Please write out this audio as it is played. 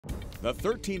The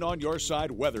 13 on Your Side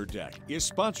weather deck is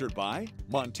sponsored by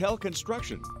Montel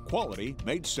Construction, quality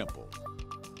made simple.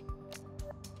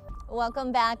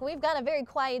 Welcome back. We've got a very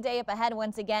quiet day up ahead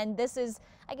once again. This is,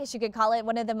 I guess you could call it,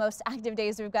 one of the most active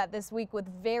days we've got this week with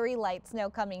very light snow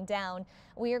coming down.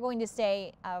 We are going to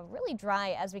stay really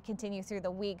dry as we continue through the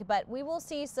week, but we will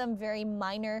see some very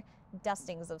minor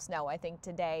dustings of snow, I think,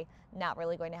 today. Not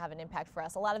really going to have an impact for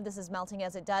us. A lot of this is melting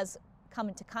as it does come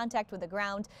into contact with the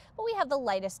ground, but we have the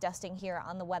lightest dusting here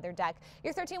on the weather deck.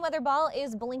 Your 13 weather ball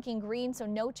is blinking green, so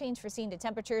no change foreseen to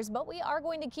temperatures, but we are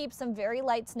going to keep some very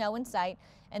light snow in sight.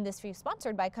 And this view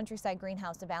sponsored by Countryside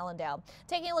Greenhouse of Allendale.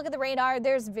 Taking a look at the radar,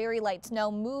 there's very light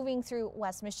snow moving through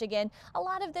West Michigan. A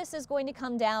lot of this is going to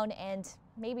come down and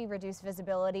maybe reduce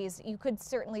visibilities. You could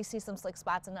certainly see some slick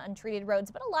spots on the untreated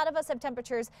roads, but a lot of us have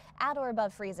temperatures at or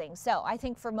above freezing. So I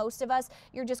think for most of us,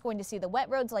 you're just going to see the wet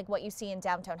roads like what you see in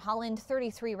downtown Holland,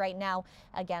 33 right now.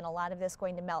 Again, a lot of this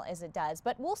going to melt as it does,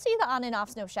 but we'll see the on and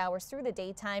off snow showers through the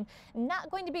daytime. Not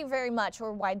going to be very much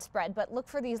or widespread, but look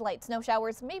for these light snow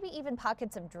showers, maybe even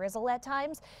pockets of drizzle at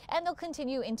times, and they'll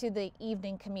continue into the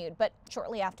evening commute. But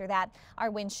shortly after that,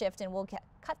 our winds shift and we'll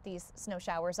cut these snow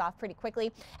showers off pretty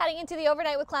quickly. Heading into the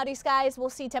overnight with cloudy skies,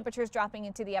 we'll see temperatures dropping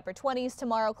into the upper 20s.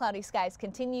 Tomorrow, cloudy skies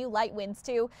continue, light winds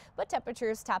too, but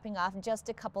temperatures topping off just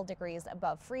a couple degrees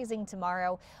above freezing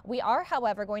tomorrow. We are,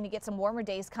 however, going to get some warmer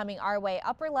days coming our way.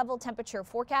 Upper level temperature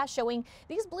forecast showing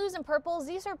these blues and purples.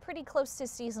 These are pretty close to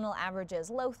seasonal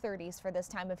averages, low 30s for this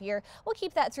time of year. We'll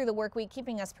keep that through the work week,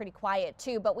 keeping us pretty quiet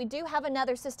too, but we do have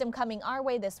another system coming our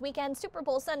way this weekend. Super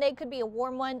Bowl Sunday could be a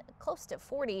warm one, close to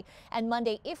 40, and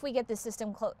Monday, if we get the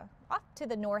system off to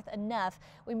the north enough,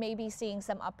 we may be seeing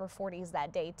some upper 40s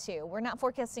that day too. We're not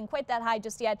forecasting quite that high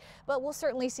just yet, but we'll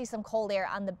certainly see some cold air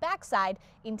on the backside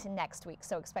into next week.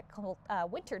 So expect cold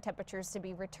winter temperatures to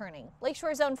be returning.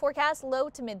 Lakeshore zone forecast low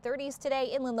to mid 30s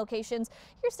today. Inland locations,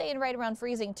 you're staying right around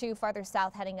freezing too. Farther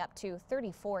south heading up to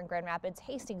 34 in Grand Rapids,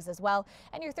 Hastings as well.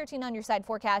 And your 13 on your side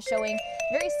forecast showing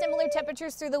very similar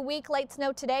temperatures through the week. Light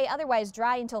snow today, otherwise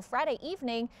dry until Friday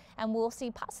evening, and we'll see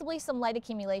possibly some light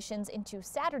accumulations into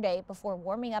Saturday before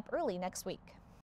warming up early next week.